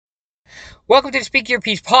Welcome to the Speak Your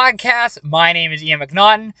Piece podcast. My name is Ian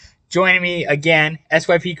McNaughton. Joining me again,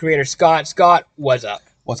 SYP creator Scott. Scott, what's up?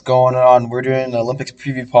 What's going on? We're doing an Olympics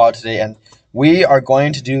preview pod today, and we are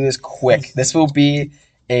going to do this quick. This will be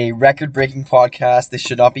a record-breaking podcast. This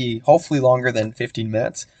should not be, hopefully, longer than 15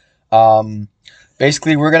 minutes.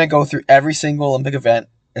 Basically, we're going to go through every single Olympic event.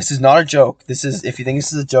 This is not a joke. This is, if you think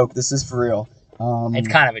this is a joke, this is for real. It's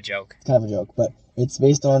kind of a joke. It's kind of a joke, but it's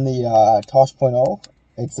based on the Tosh.0.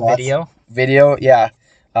 It's Video, yeah.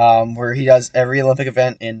 Where he does every Olympic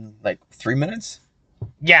event in like 3 minutes.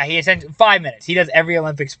 Yeah, he essentially 5 minutes. He does every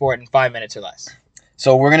Olympic sport in 5 minutes or less.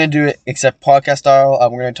 So we're gonna do it except podcast style.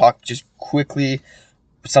 We're gonna talk just quickly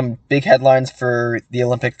some big headlines for the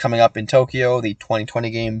Olympics coming up in Tokyo, the 2020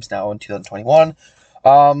 games now in 2021.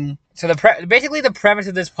 So basically the premise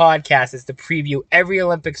of this podcast is to preview every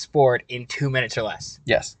Olympic sport in 2 minutes or less.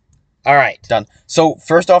 Yes. All right. Done. So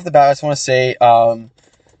first off the bat, I just want to say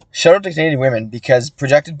shout out to Canadian women because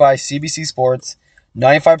projected by CBC Sports,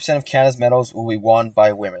 95% of Canada's medals will be won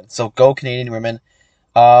by women. So go Canadian women.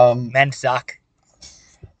 Men suck.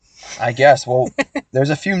 I guess. Well, there's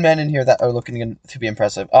a few men in here that are looking to be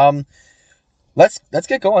impressive. Let's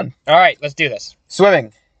get going. All right, let's do this.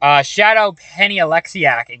 Swimming. Shout out Penny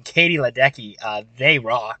Alexiak and Katie Ledecky. They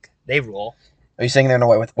rock. They rule. Are you saying they're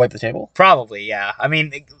gonna wipe the table? Probably, yeah. I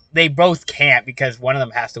mean, they both can't because one of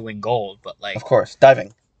them has to win gold. But like, Of course.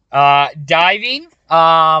 Diving. Diving.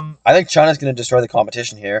 I think China's gonna destroy the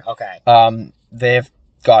competition here. Okay. They've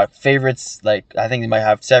got favorites. Like I think they might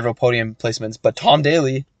have several podium placements. But Tom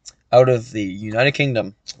Daley, out of the United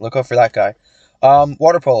Kingdom, look out for that guy.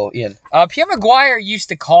 Water polo, Ian. Pierre Maguire used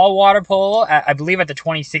to call water polo, I believe, at the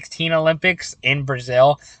 2016 Olympics in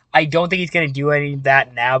Brazil. I don't think he's going to do any of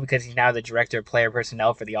that now because he's now the director of player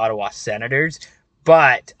personnel for the Ottawa Senators.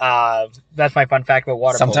 But that's my fun fact about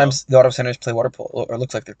water polo. Sometimes the Ottawa Senators play water polo, or it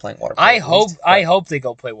looks like they're playing water polo. I hope they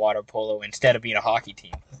go play water polo instead of being a hockey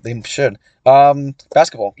team. They should.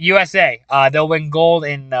 Basketball. USA. They'll win gold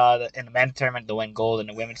in the men's tournament. They'll win gold in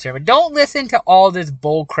the women's tournament. Don't listen to all this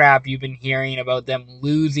bull crap you've been hearing about them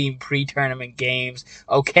losing pre-tournament games.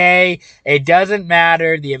 Okay, it doesn't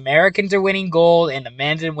matter. The Americans are winning gold in the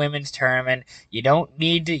men's and women's tournament. You don't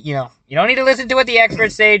need to, you don't need to listen to what the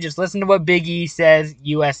experts say. Just listen to what Big E says.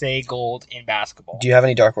 USA gold in basketball. Do you have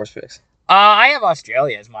any dark horse picks? I have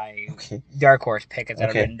Australia as my dark horse pick that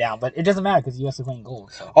I've written down, but it doesn't matter because the US is winning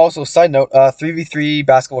gold. So. Also, side note, 3v3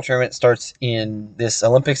 basketball tournament starts in this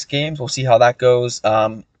Olympics games. We'll see how that goes.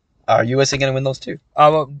 Are USA going to win those too?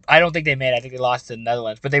 Well, I don't think they made. I think they lost to the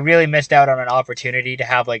Netherlands, but they really missed out on an opportunity to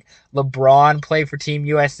have like LeBron play for Team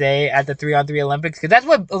USA at the 3-on-3 Olympics, because that's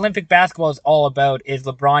what Olympic basketball is all about. Is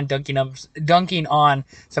LeBron dunking on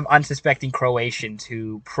some unsuspecting Croatians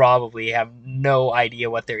who probably have no idea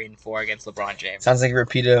what they're in for against LeBron James. Sounds like a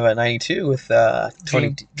repeat of '92 with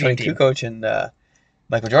 22 coach and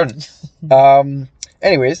Michael Jordan.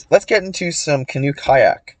 Anyways, let's get into some canoe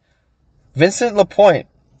kayak. Vincent Lapointe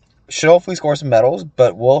should hopefully score some medals,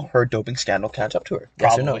 but will her doping scandal catch up to her?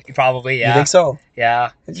 Yes or no? Probably, yeah. You think so?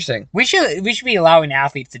 Yeah. Interesting. We should be allowing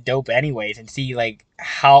athletes to dope anyways and see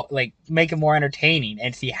how make it more entertaining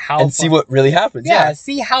and see see what really happens. Yeah,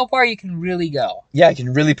 see how far you can really go. Yeah, you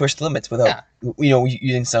can really push the limits without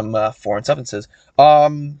using some foreign substances.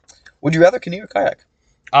 Would you rather canoe or kayak?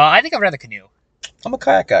 I think I'd rather canoe. I'm a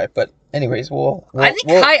kayak guy, but anyways, I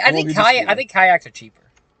think kayaks are cheaper.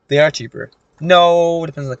 They are cheaper. No,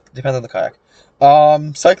 depends on the kayak.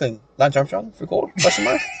 Cycling. Lance Armstrong for gold? Question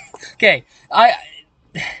mark. Okay, I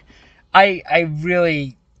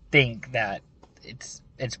really think that it's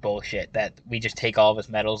bullshit that we just take all of his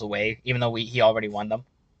medals away, even though he already won them.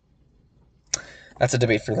 That's a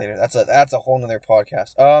debate for later. That's a whole nother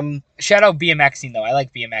podcast. Shout out BMXing though. I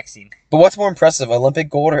like BMXing. But what's more impressive,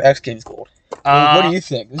 Olympic gold or X Games gold? What do you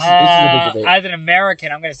think? This is a big debate. As an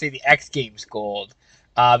American, I'm going to say the X Games gold.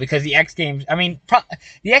 Because the X Games,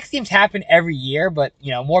 the X Games happen every year, but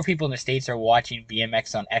more people in the States are watching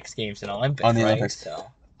BMX on X Games than Olympics. On the right? Olympics. So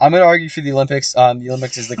I'm going to argue for the Olympics. The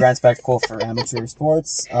Olympics is the grand spectacle for amateur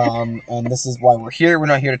sports, and this is why we're here. We're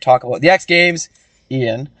not here to talk about the X Games,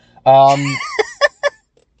 Ian.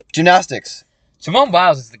 Gymnastics. Simone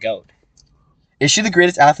Biles is the GOAT. Is she the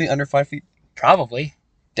greatest athlete under 5 feet? Probably.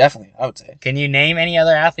 Definitely, I would say. Can you name any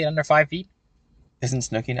other athlete under 5 feet? Isn't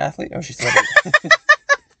Snooki an athlete? Or is she still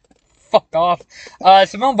Fuck off.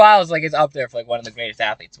 Simone Biles is up there for one of the greatest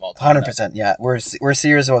athletes of all time. 100%, yeah. We're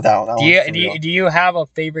serious about that one. Do you have a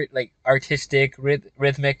favorite artistic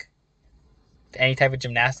rhythmic any type of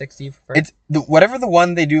gymnastics do you prefer? It's whatever the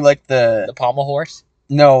one they do the pommel horse.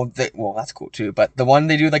 No, well that's cool too. But the one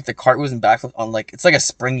they do the cartwheels and backflips on it's like a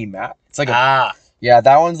springy mat. It's like yeah,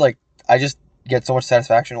 that one's I just get so much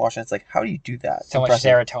satisfaction watching. It's like, how do you do that? So much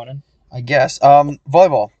serotonin. I guess.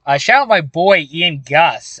 Volleyball. Shout out my boy Ian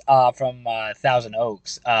Gus from Thousand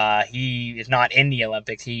Oaks. He is not in the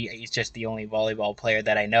Olympics. He's just the only volleyball player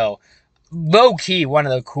that I know. Low key, one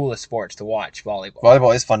of the coolest sports to watch.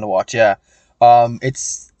 Volleyball is fun to watch. Yeah.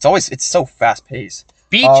 It's so fast paced.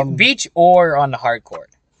 Beach or on the hard court.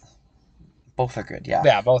 Both are good. Yeah.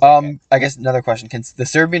 Yeah, both. Are good. I guess another question: can the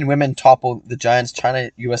Serbian women topple the giants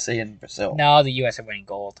China, USA, and Brazil? No, the U.S. are winning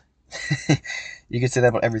gold. You could say that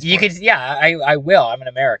about every sport. You could, yeah, I will. I'm an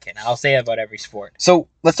American. I'll say that about every sport. So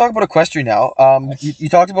let's talk about equestrian now. You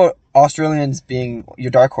talked about Australians being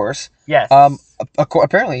your dark horse. Yes.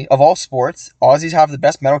 Apparently, of all sports, Aussies have the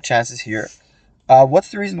best medal chances here. What's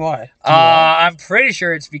the reason why? I'm pretty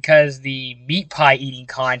sure it's because the meat pie eating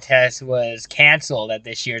contest was canceled at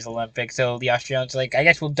this year's Olympics. So the Australians are like, I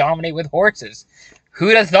guess we'll dominate with horses.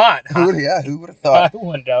 Who'd have thought? Who would have thought? I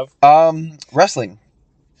wouldn't have. Wrestling.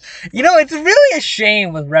 You know, it's really a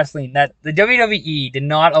shame with wrestling that the WWE did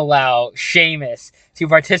not allow Sheamus to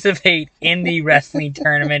participate in the wrestling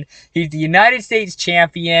tournament. He's the United States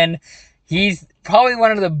champion. He's probably one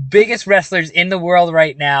of the biggest wrestlers in the world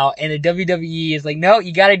right now, and the WWE is like, no,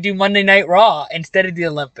 you got to do Monday Night Raw instead of the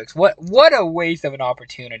Olympics. What a waste of an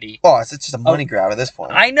opportunity. Oh, it's just a money grab at this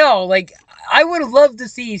point. I know. Like, I would love to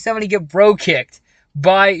see somebody get bro kicked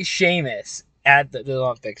by Sheamus at the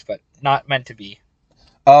Olympics, but not meant to be.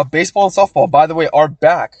 Baseball and softball, by the way, are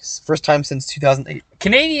back. First time since 2008.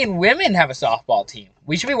 Canadian women have a softball team.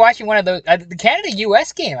 We should be watching one of those. The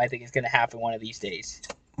Canada-U.S. game, I think, is going to happen one of these days.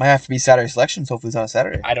 Might have to be Saturday selections. Hopefully it's on a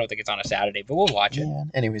Saturday. I don't think it's on a Saturday, but we'll watch it. Yeah.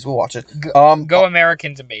 Anyways, we'll watch it. Go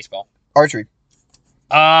Americans in baseball. Archery.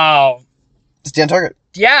 Oh. Stay on target.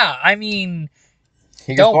 Yeah, I mean,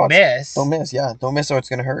 Don't miss. Don't miss, yeah. Don't miss or it's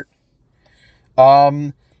going to hurt.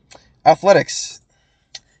 Athletics.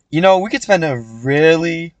 You know, we could spend a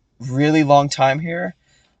really, really long time here.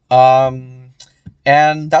 And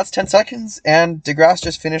that's 10 seconds. And DeGrasse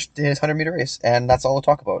just finished his 100-meter race. And that's all we'll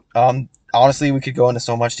talk about. Honestly, we could go into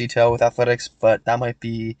so much detail with athletics, but that might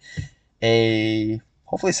be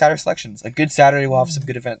hopefully Saturday selections. A good Saturday, we'll have some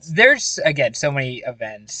good events. There's, again, so many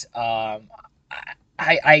events. I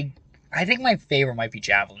think my favorite might be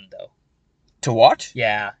javelin, though. To watch?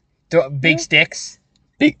 Yeah. Big sticks.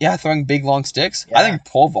 Throwing big long sticks. Yeah. I think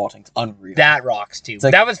pole vaulting's unreal. That rocks too.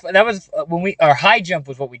 Like, that was when our high jump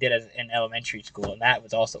was what we did in elementary school, and that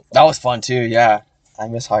was also fun. That was fun too. Yeah, I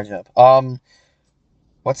miss high jump.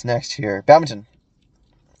 What's next here? Badminton.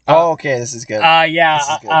 Okay, this is good. Yeah. This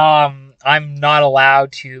is good. I'm not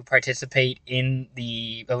allowed to participate in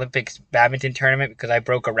the Olympics badminton tournament because I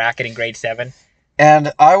broke a racket in grade 7.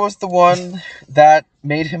 And I was the one that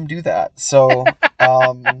made him do that. So,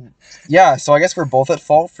 yeah. So I guess we're both at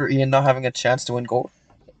fault for Ian not having a chance to win gold.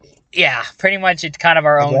 Yeah, pretty much. It's kind of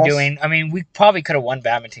our own doing. I mean, we probably could have won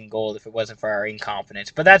badminton gold if it wasn't for our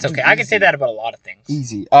incompetence, but that's okay. I can say that about a lot of things.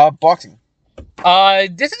 Easy. Boxing.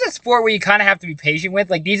 This is a sport where you kind of have to be patient with.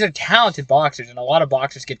 Like, these are talented boxers, and a lot of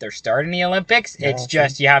boxers get their start in the Olympics. Yeah, it's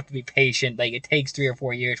just you have to be patient. Like, it takes 3 or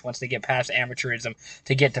 4 years once they get past amateurism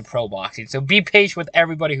to get to pro boxing. So be patient with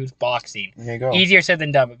everybody who's boxing. There you go. Easier said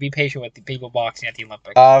than done, but be patient with the people boxing at the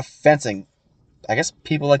Olympics. Fencing. I guess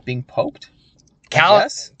people like being poked.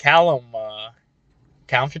 Callum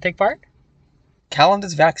should take part? Callum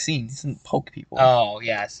does vaccines. He doesn't poke people. Oh,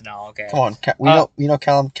 yes. No, okay. Come on. We know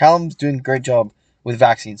Callum. Callum's doing a great job with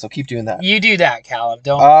vaccines, so keep doing that. You do that, Callum.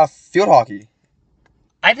 Don't. Field hockey.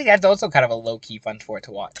 I think that's also kind of a low-key fun sport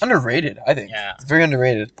to watch. Underrated, I think. Yeah. It's very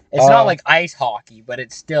underrated. It's not like ice hockey, but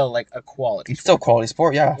it's still like a quality sport. It's still quality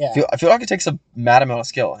sport, yeah. Field hockey takes a mad amount of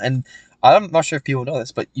skill. And I'm not sure if people know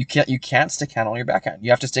this, but you can't stick handle on your backhand.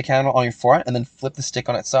 You have to stick handle on your forehand and then flip the stick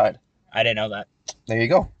on its side. I didn't know that. There you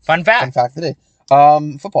go. Fun fact. Fun fact of the day.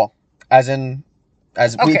 Football. As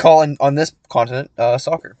we call on this continent,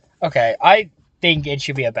 soccer. Okay, I think it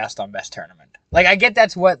should be a best on best tournament. Like, I get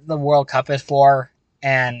that's what the World Cup is for,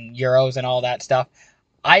 and Euros and all that stuff.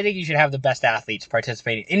 I think you should have the best athletes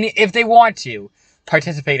participating, if they want to,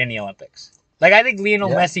 participate in the Olympics. Like, I think Lionel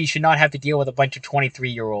Messi should not have to deal with a bunch of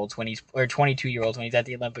 23-year-olds or 22-year-olds when he's at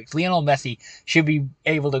the Olympics. Lionel Messi should be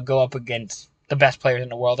able to go up against the best players in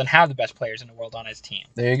the world and have the best players in the world on his team.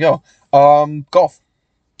 There you go. Golf.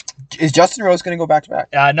 Is Justin Rose going to go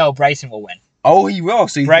back-to-back? No, Bryson will win. Oh, he will.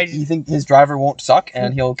 So you think his driver won't suck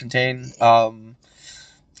and he'll contain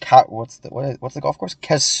what's the golf course?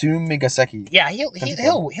 Kasumigaseki. Yeah, he'll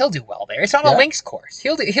do well there. It's not a links course.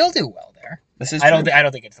 He'll do well there. This is I don't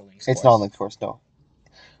think it's a links course. It's not a links course, no.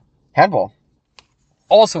 Handball.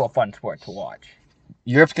 Also a fun sport to watch.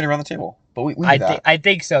 Europe's going to run the table. but we knew that. I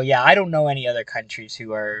think so. Yeah, I don't know any other countries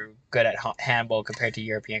who are good at handball compared to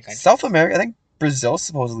European countries. South America, I think Brazil's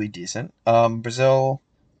supposedly decent. Brazil,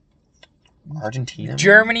 Argentina,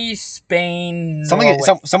 Germany, Spain, Norway.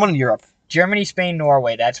 Norway. Someone in Europe. Germany, Spain,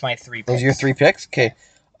 Norway. That's my 3 picks. Those are your 3 picks? Okay.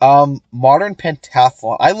 Modern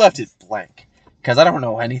pentathlon. I left it blank because I don't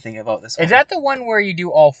know anything about this one. Is that the one where you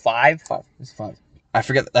do all 5? 5. It's 5. I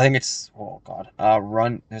forget. I think it's, oh god.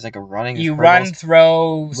 Run. There's like a running. You run,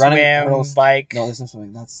 throw, swim, hurdles. bike. No, there's no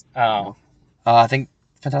swimming. That's. Oh. I think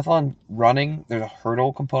pentathlon running. There's a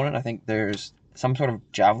hurdle component. I think there's some sort of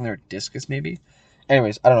javelin or discus maybe.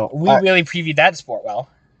 Anyways, I don't know. We really previewed that sport well.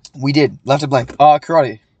 We did. Left it blank.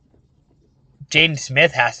 Karate. Jaden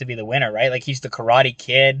Smith has to be the winner, right? Like, he's the Karate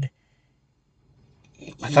Kid.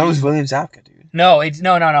 I thought it was William Zabka, dude. No, it's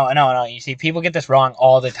no. You see, people get this wrong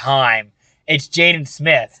all the time. It's Jaden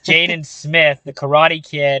Smith. Jaden Smith, the Karate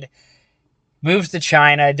Kid, moves to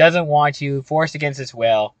China, doesn't want you, forced against his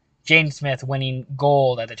will. Jaden Smith winning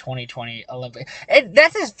gold at the 2020 Olympics.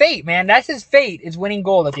 That's his fate, man. That's his fate, is winning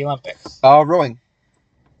gold at the Olympics. Rowing.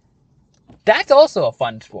 That's also a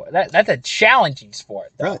fun sport. That's a challenging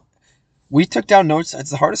sport, though. Really? We took down notes. It's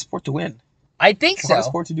the hardest sport to win. I think It's the so. hardest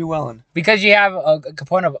sport to do well in. Because you have a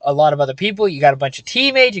component of a lot of other people. You got a bunch of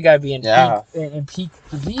teammates. You got to be in peak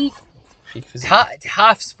physique.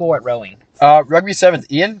 Tough sport, rowing. Rugby sevens.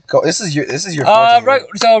 Ian, go. This is your.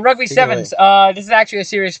 So rugby sevens. This is actually a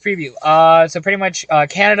serious preview. So pretty much,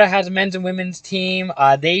 Canada has a men's and women's team.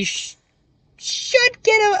 They should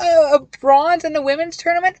get a bronze in the women's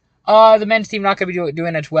tournament. The men's team not going to be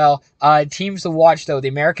doing as well. Teams to watch, though. The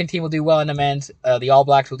American team will do well in the men's. The All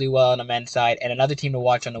Blacks will do well on the men's side. And another team to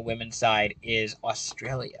watch on the women's side is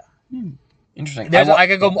Australia. Interesting. I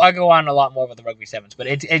could go on a lot more with the rugby sevens, but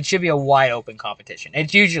it should be a wide open competition.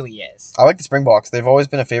 It usually is. I like the Springboks. They've always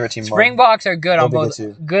been a favorite team. Springboks are good on both.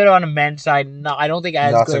 Good on the men's side. No, I don't think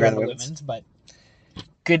as good on the women's, but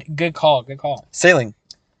good call. Good call. Sailing.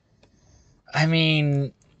 I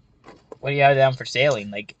mean, what do you have down for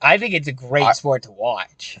sailing? Like, I think it's a great sport to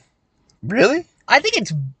watch. Really? I think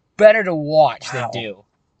it's better to watch than do.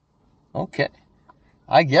 Okay.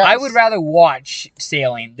 I guess. I would rather watch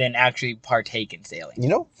sailing than actually partake in sailing. You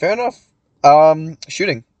know, fair enough.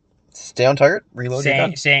 Shooting. Stay on target, reload your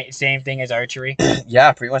gun. Same thing as archery.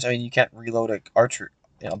 Yeah, pretty much. I mean, you can't reload a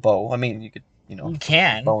bow. I mean, you could, You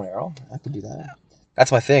can. Bow and arrow. I could do that.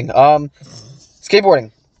 That's my thing.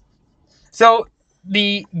 Skateboarding. So,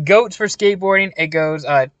 the GOATs for skateboarding, it goes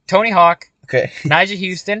Tony Hawk. Okay. Nyjah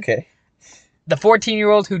Huston. Okay. The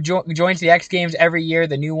 14-year-old who joins the X Games every year,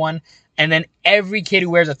 the new one. And then every kid who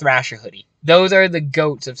wears a Thrasher hoodie. Those are the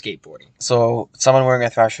GOATs of skateboarding. So, someone wearing a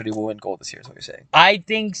Thrasher hoodie will win gold this year, is what you're saying? I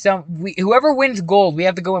think whoever wins gold, we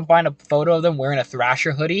have to go and find a photo of them wearing a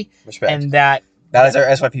Thrasher hoodie. Respect. And that is our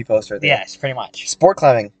SYP post right there. Yes, pretty much. Sport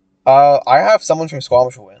climbing. I have someone from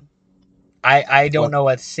Squamish will win. I don't know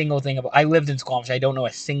a single thing about... I lived in Squamish. I don't know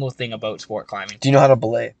a single thing about sport climbing. Do you know how to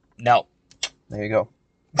belay? No. There you go.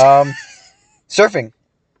 Surfing.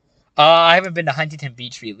 I haven't been to Huntington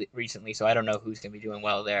Beach recently, so I don't know who's going to be doing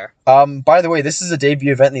well there. By the way, this is a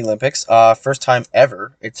debut event in the Olympics. First time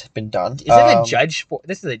ever it's been done. Is it a judge sport?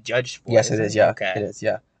 This is a judge sport. Yes, it is. Yeah, okay. It is.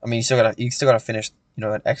 Yeah. I mean, you still gotta finish,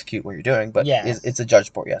 and execute what you're doing. But yeah, it's a judge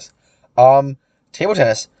sport. Yes. Table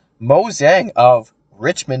tennis. Mo Zhang of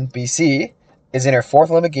Richmond, BC, is in her 4th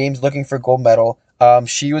Olympic Games, looking for gold medal.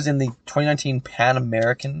 She was in the 2019 Pan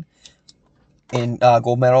American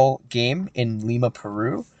gold medal game in Lima,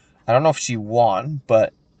 Peru. I don't know if she won,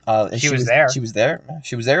 but she was there. She was there.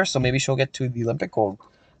 She was there, so maybe she'll get to the Olympic gold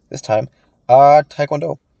this time.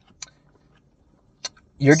 Taekwondo.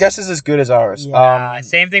 Your guess is as good as ours. Yeah,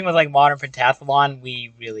 same thing with modern pentathlon.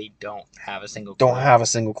 We really don't have a single clue. Don't have a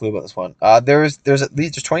single clue about this one. There's at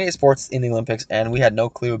least 28 sports in the Olympics, and we had no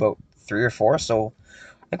clue about 3 or 4, so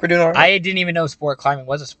I think we're doing all right. I didn't even know sport climbing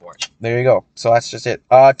was a sport. There you go. So that's just it.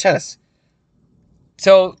 Tennis.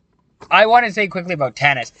 So I want to say quickly about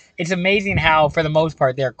tennis. It's amazing how, for the most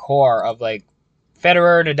part, their core of Federer,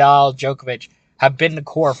 Nadal, Djokovic have been the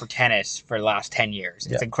core for tennis for the last 10 years.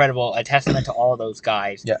 It's incredible. A testament to all those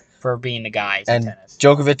guys for being the guys in tennis.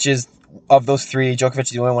 Djokovic is, of those 3, Djokovic is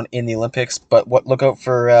the only one in the Olympics. But look out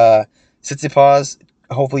for Tsitsipas.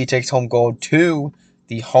 Hopefully he takes home gold to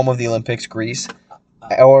the home of the Olympics, Greece.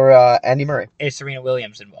 Or Andy Murray. Is Serena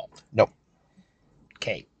Williams involved? Nope.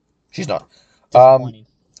 Okay. She's not. Disappointing.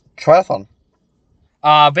 Triathlon.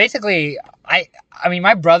 Basically, I mean,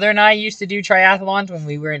 my brother and I used to do triathlons when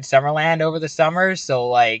we were in Summerland over the summer.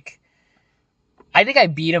 So, I think I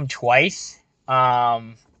beat him twice.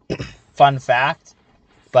 Fun fact.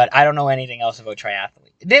 But I don't know anything else about triathlon.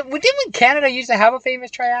 Didn't Canada used to have a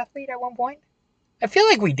famous triathlete at one point? I feel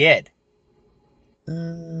like we did.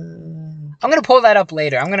 I'm gonna pull that up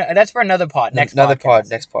later. That's for another pod. Next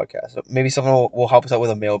podcast. So maybe someone will help us out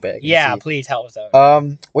with a mailbag. Yeah, please help us out.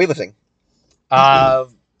 Weightlifting. Uh,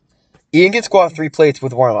 Ian can squat 3 plates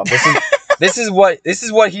with warm up. This is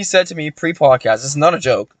what he said to me pre-podcast. This is not a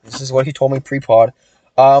joke. This is what he told me pre-pod.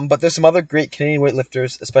 But there's some other great Canadian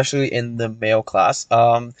weightlifters, especially in the male class.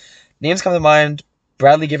 Names come to mind: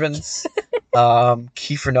 Bradley Gibbons,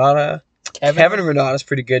 Keith Renata. Kevin Renata's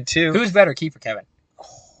pretty good too. Who's better, Keith or Kevin?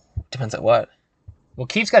 Depends on what. Well,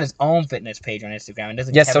 Keith's got his own fitness page on Instagram, and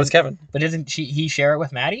doesn't. Yes, Kevin, so does Kevin. But doesn't he share it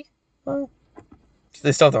with Maddie? Well,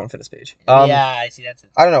 they still have their own fitness page. Yeah, I see. That's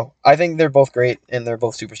it. I don't know. I think they're both great, and they're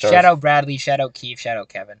both superstars. Shout out Bradley. Shout out Keith. Shout out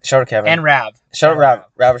Kevin. Shout out Kevin. And Rav. Shout out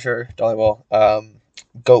Ravisher, Dollywall.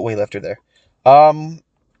 Goat weightlifter there.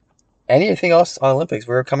 Anything else on Olympics?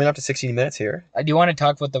 We're coming up to 16 minutes here. Do you want to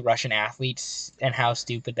talk about the Russian athletes and how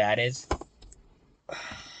stupid that is?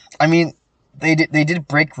 I mean, they did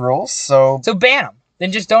break rules, so ban them.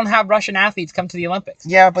 Then just don't have Russian athletes come to the Olympics.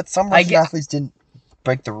 Yeah, but some Russian athletes didn't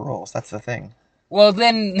break the rules. That's the thing. Well,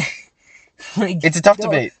 then, it's a tough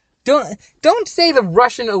debate. Don't say the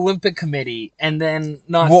Russian Olympic Committee and then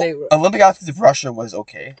say Olympic athletes of Russia was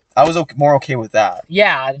okay. I was more okay with that.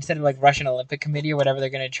 Yeah, instead of Russian Olympic Committee or whatever they're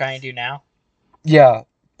gonna try and do now. Yeah,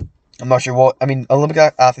 I'm not sure. Well, I mean, Olympic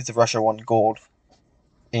athletes of Russia won gold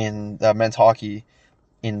in men's hockey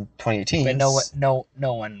in 2018. But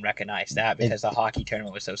no one recognized that because the hockey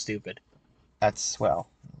tournament was so stupid.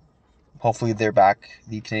 Hopefully they're back.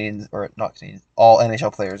 The Canadians, or not Canadians, all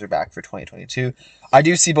NHL players are back for 2022. I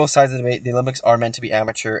do see both sides of the debate. The Olympics are meant to be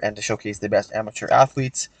amateur and to showcase the best amateur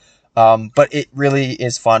athletes. But it really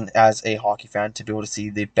is fun as a hockey fan to be able to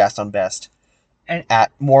see the best on best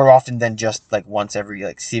at more often than just once every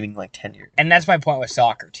 10 years. And that's my point with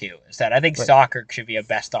soccer too. Is that I think soccer should be a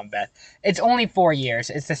best on best. It's only 4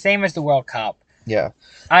 years. It's the same as the World Cup. Yeah,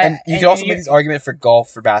 and you can also make this argument for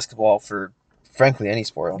golf, for basketball, for frankly any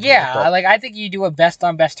sport. Yeah, I think you do a best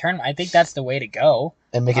on best tournament. I think that's the way to go.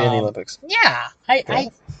 And make it in the Olympics. Yeah,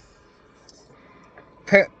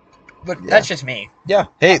 but that's just me. Yeah.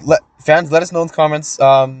 Hey, fans, let us know in the comments.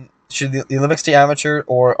 Should the Olympics stay amateur,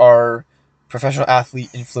 or are professional athlete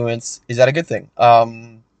influence? Is that a good thing?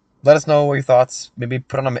 Let us know your thoughts. Maybe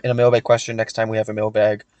put on in a mailbag question next time we have a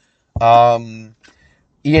mailbag.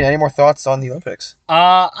 Ian, any more thoughts on the Olympics?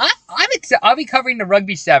 I'll be covering the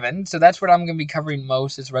rugby 7, so that's what I'm going to be covering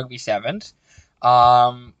most is rugby 7s.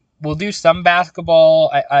 We'll do some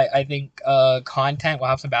basketball. I think content. We'll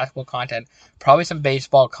have some basketball content, probably some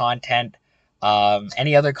baseball content.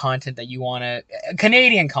 Any other content that you want to...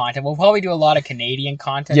 Canadian content. We'll probably do a lot of Canadian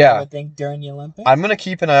content, I would think, during the Olympics. I'm going to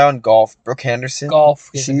keep an eye on golf. Brooke Henderson.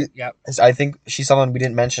 Golf. I think she's someone we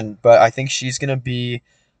didn't mention, but I think she's going to be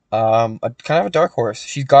a kind of a dark horse.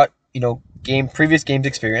 She's got, previous games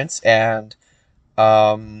experience, and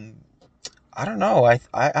I don't know. I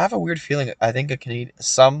have a weird feeling. I think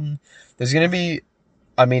there's going to be...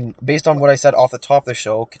 I mean, based on what I said off the top of the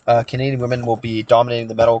show, Canadian women will be dominating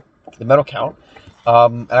the medal count,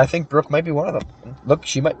 and I think Brooke might be one of them. Look,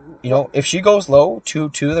 she might, if she goes low two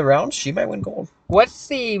of the rounds, she might win gold. What's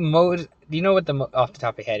the most? Do you know what off the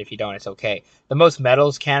top of your head? If you don't, it's okay. The most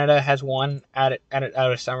medals Canada has won out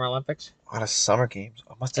of Summer Olympics. Out of Summer Games,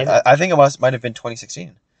 I think it might have been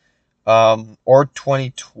 2016, or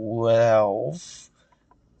 2012.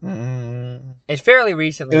 It's fairly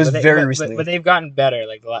recently. It was very recently, but they've gotten better,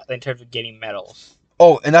 in terms of getting medals.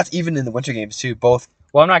 Oh, and that's even in the Winter Games too. Both.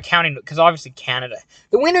 Well, I'm not counting because obviously Canada.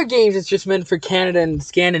 The Winter Games is just meant for Canada and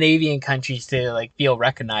Scandinavian countries to feel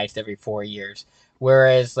recognized every 4 years,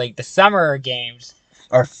 whereas the Summer Games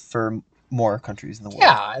are for more countries in the world.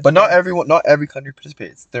 Yeah, but not every country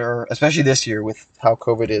participates. Especially this year with how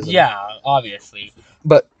COVID is. Yeah, obviously.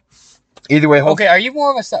 But either way, okay. Are you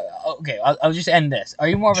more of a okay? I'll just end this. Are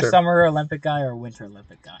you more of a Summer Olympic guy or a Winter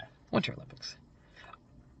Olympic guy? Winter Olympics.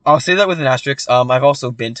 I'll say that with an asterisk. I've also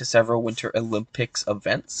been to several Winter Olympics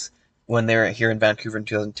events when they were here in Vancouver in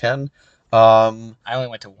 2010. I only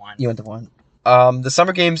went to one. You went to one. The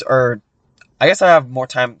Summer Games are... I guess I have more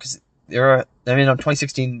time because in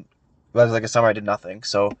 2016 was a summer I did nothing.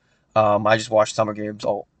 So I just watched Summer Games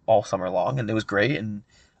all summer long, and it was great. And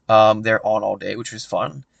they're on all day, which was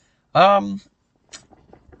fun. I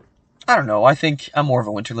don't know. I think I'm more of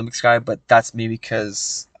a Winter Olympics guy, but that's maybe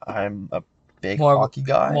because I'm a big hockey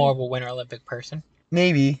guy. More of a Winter Olympic person?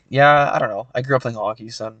 Maybe. Yeah, I don't know. I grew up playing hockey,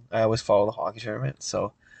 so I always follow the hockey tournament.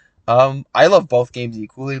 So I love both games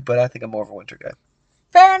equally, but I think I'm more of a winter guy.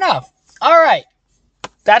 Fair enough. All right.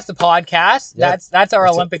 That's the podcast. Yep. That's our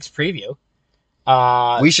Olympics preview.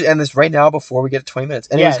 We should end this right now before we get to 20 minutes.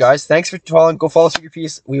 Anyways, Yes. guys, thanks for following. Go follow Secret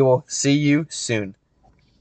Peace. We will see you soon.